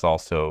that that's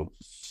also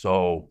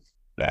so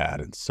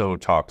bad and so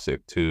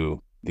toxic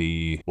to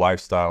the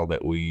lifestyle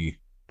that we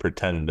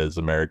pretend as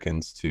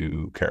Americans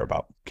to care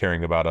about.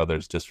 Caring about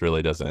others just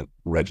really doesn't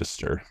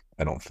register,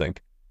 I don't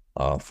think,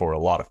 for a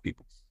lot of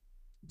people.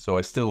 So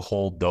I still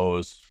hold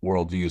those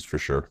worldviews for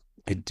sure.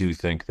 I do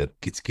think that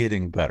it's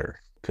getting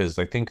better because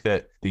I think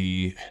that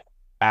the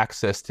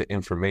access to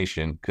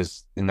information,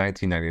 because in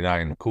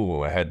 1999,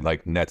 cool, I had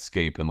like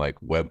Netscape and like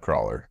web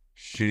crawler,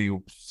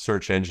 shitty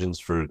search engines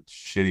for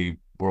shitty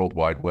World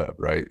Wide Web,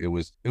 right? It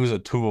was a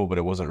tool, but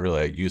it wasn't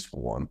really a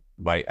useful one.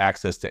 My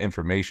access to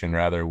information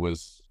rather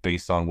was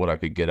based on what I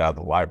could get out of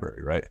the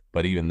library, right?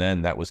 But even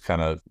then, that was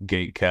kind of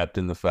gate kept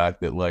in the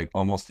fact that like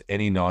almost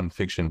any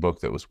nonfiction book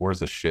that was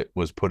worth a shit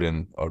was put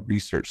in a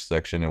research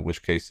section, in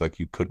which case like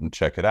you couldn't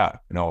check it out.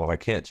 You know, if I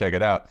can't check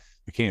it out,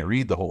 I can't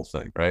read the whole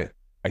thing, right?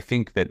 I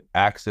think that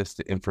access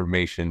to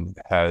information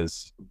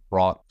has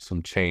brought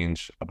some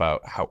change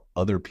about how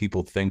other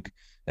people think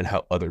and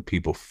how other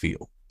people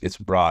feel. It's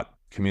brought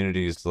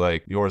communities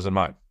like yours and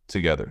mine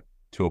together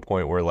to a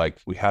point where like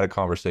we had a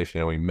conversation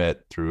and we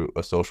met through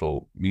a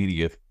social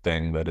media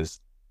thing that is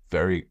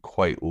very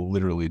quite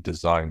literally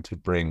designed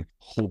to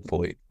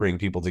hopefully bring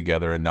people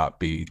together and not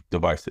be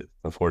divisive.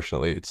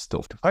 Unfortunately, it's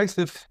still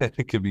divisive and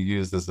it can be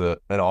used as an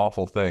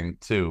awful thing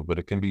too, but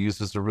it can be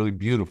used as a really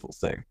beautiful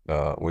thing.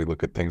 We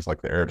look at things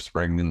like the Arab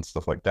Spring and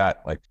stuff like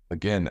that. Like,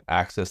 again,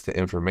 access to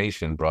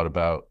information brought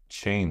about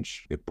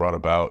change. It brought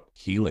about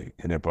healing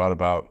and it brought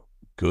about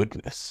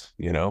goodness,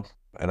 you know?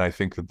 And I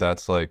think that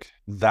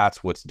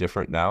that's what's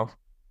different now.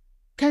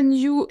 Can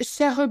you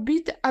share a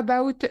bit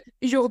about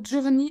your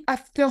journey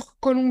after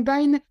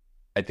Columbine?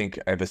 I think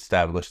I've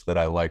established that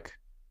I like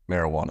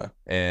marijuana,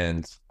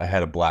 and I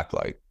had a black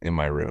light in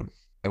my room.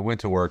 I went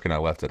to work and I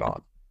left it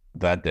on.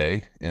 That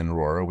day in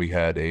Aurora, we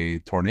had a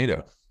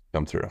tornado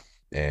come through,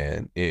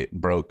 and it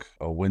broke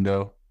a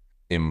window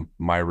in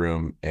my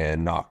room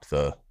and knocked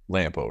the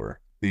lamp over.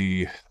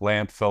 The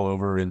lamp fell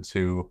over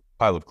into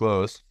a pile of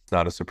clothes. It's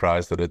not a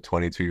surprise that a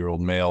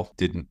 22-year-old male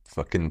didn't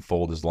fucking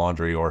fold his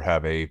laundry or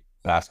have a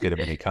basket of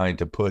any kind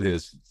to put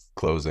his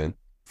clothes in.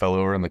 Fell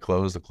over in the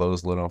clothes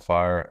lit on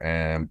fire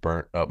and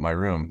burnt up my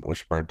room,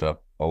 which burnt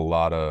up a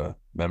lot of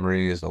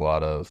memories, a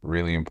lot of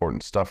really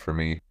important stuff for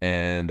me.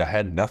 And I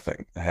had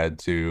nothing. I had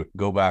to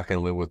go back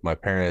and live with my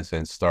parents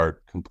and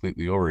start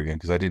completely over again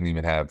because I didn't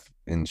even have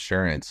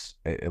insurance.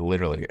 It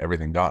literally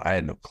everything gone. I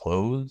had no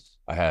clothes.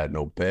 I had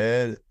no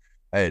bed.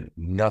 I had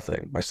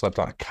nothing. I slept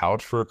on a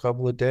couch for a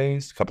couple of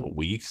days, a couple of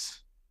weeks.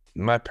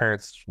 My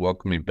parents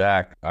welcomed me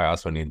back. I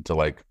also needed to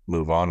like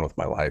move on with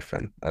my life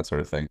and that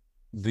sort of thing.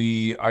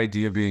 The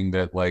idea being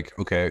that like,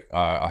 okay,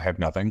 I have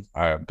nothing.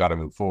 I've got to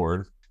move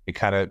forward. It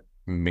kind of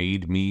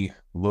made me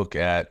look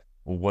at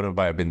what have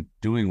I been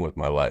doing with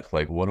my life?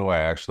 Like, what do I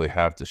actually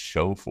have to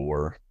show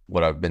for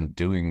what I've been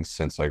doing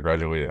since I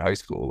graduated high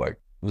school? Like,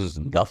 this is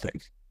nothing.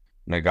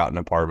 And I got an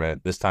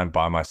apartment, this time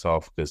by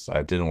myself because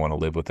I didn't want to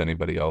live with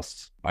anybody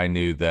else. I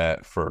knew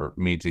that for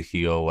me to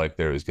heal, like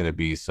there was going to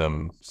be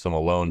some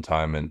alone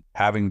time and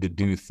having to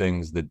do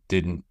things that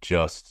didn't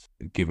just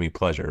give me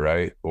pleasure,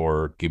 right?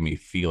 Or give me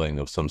feeling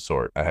of some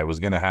sort. I was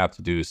going to have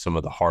to do some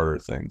of the harder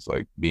things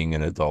like being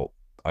an adult.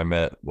 I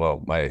met,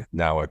 my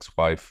now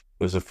ex-wife.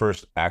 It was the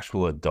first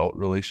actual adult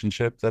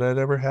relationship that I'd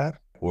ever had,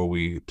 where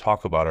we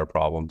talk about our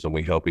problems and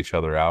we help each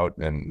other out.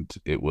 And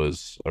it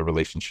was a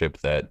relationship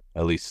that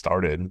at least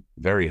started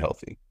very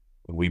healthy.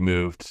 We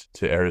moved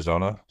to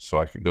Arizona so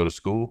I could go to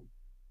school.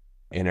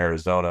 In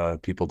Arizona,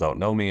 people don't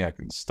know me. I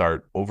can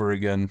start over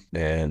again.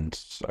 And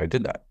I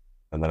did that.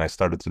 And then I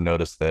started to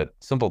notice that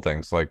simple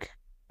things like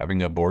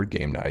having a board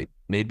game night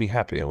made me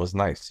happy. It was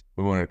nice.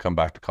 We wanted to come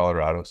back to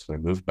Colorado, so we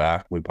moved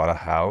back. We bought a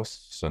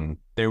house, and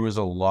there was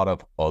a lot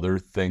of other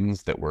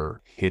things that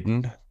were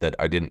hidden that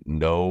I didn't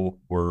know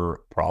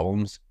were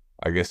problems.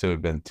 I guess it would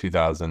have been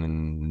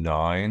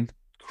 2009,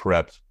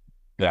 crept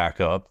back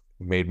up,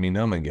 made me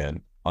numb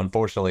again.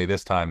 Unfortunately,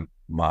 this time,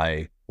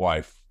 my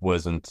wife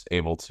wasn't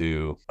able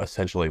to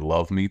essentially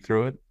love me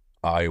through it.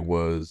 I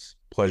was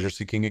pleasure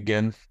seeking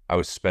again. I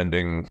was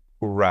spending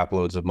crap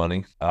loads of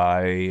money.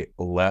 I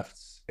left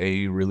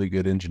a really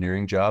good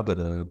engineering job at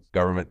a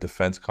government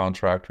defense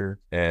contractor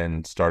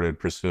and started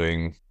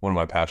pursuing one of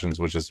my passions,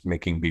 which is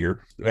making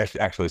beer.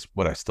 Actually, it's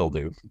what I still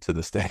do to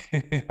this day.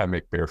 I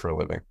make beer for a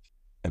living,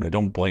 and I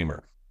don't blame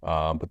her.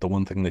 But the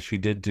one thing that she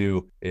did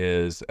do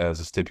is, as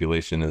a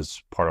stipulation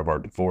as part of our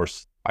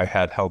divorce, I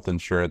had health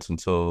insurance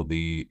until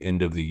the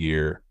end of the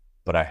year,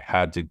 but I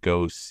had to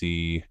go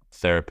see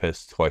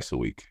therapists twice a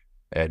week.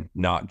 And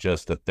not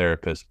just a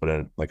therapist, but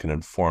an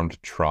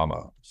informed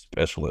trauma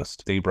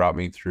specialist. They brought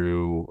me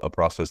through a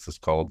process that's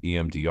called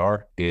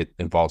EMDR. It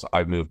involves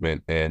eye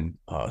movement and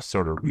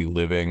sort of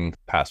reliving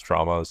past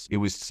traumas. It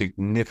was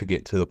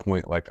significant to the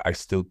point like I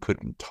still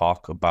couldn't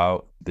talk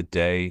about the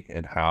day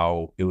and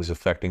how it was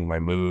affecting my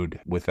mood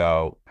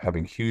without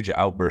having huge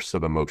outbursts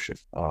of emotion.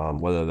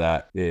 Whether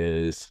that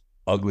is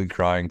ugly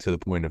crying to the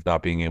point of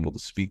not being able to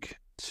speak,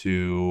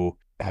 to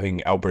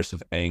having outbursts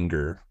of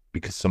anger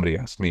because somebody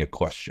asked me a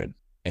question.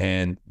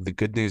 And the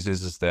good news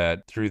is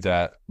that through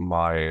that,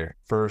 my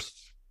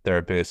first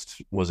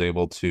therapist was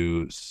able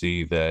to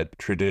see that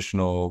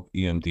traditional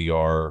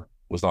EMDR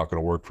was not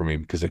going to work for me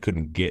because I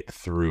couldn't get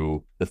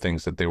through the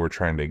things that they were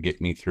trying to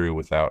get me through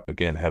without,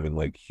 again, having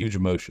like huge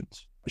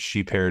emotions.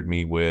 She paired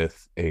me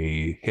with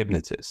a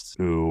hypnotist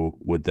who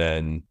would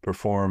then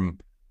perform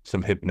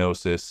some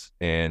hypnosis.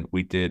 And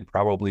we did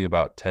probably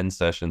about 10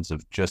 sessions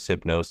of just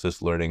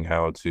hypnosis, learning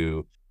how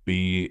to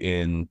be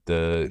in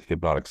the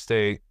hypnotic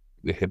state.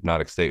 The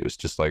hypnotic state was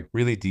just like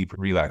really deep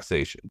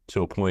relaxation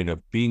to a point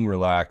of being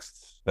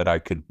relaxed that I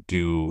could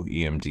do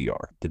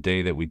EMDR. The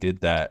day that we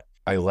did that,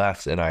 I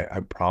left, and I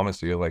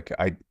promise you, like,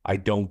 I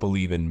don't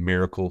believe in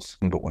miracles,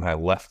 but when I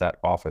left that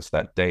office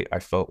that day, I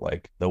felt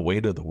like the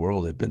weight of the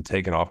world had been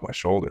taken off my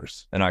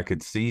shoulders and I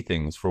could see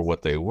things for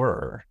what they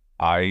were.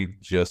 I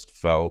just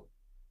felt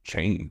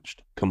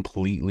changed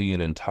completely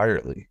and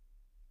entirely.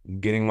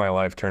 Getting my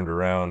life turned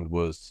around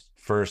was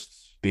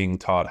first being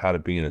taught how to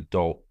be an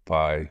adult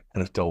by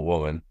an adult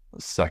woman.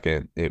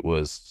 Second, it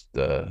was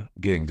the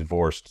getting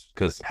divorced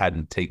because I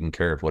hadn't taken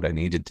care of what I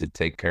needed to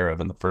take care of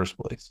in the first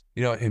place.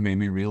 You know, it made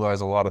me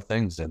realize a lot of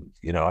things, and,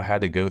 you know, I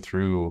had to go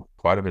through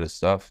quite a bit of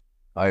stuff.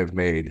 I have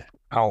made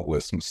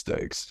countless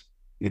mistakes.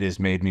 It has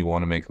made me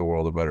want to make the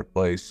world a better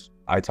place.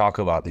 I talk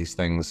about these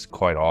things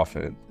quite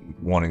often,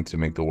 wanting to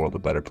make the world a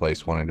better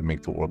place, wanting to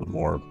make the world a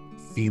more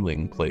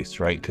feeling place,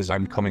 right? Because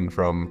I'm coming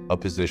from a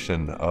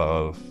position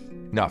of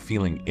not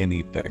feeling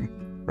anything,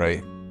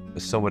 right?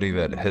 As somebody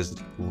that has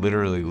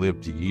literally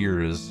lived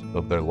years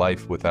of their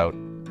life without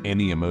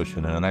any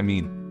emotion, and I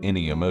mean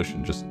any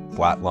emotion, just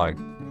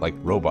flatline, like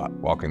robot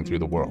walking through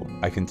the world.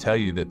 I can tell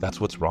you that that's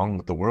what's wrong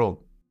with the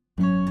world.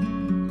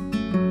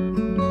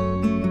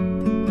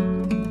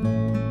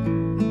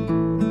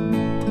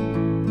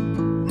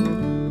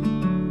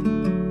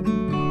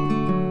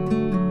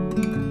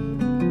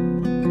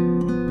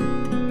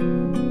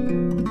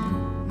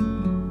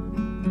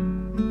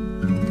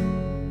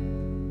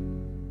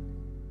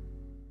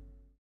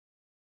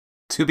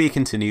 To be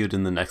continued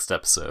in the next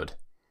episode.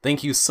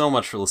 Thank you so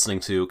much for listening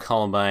to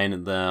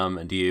Columbine, them,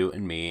 and you,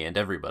 and me, and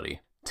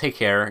everybody. Take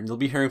care, and you'll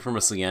be hearing from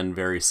us again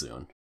very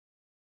soon.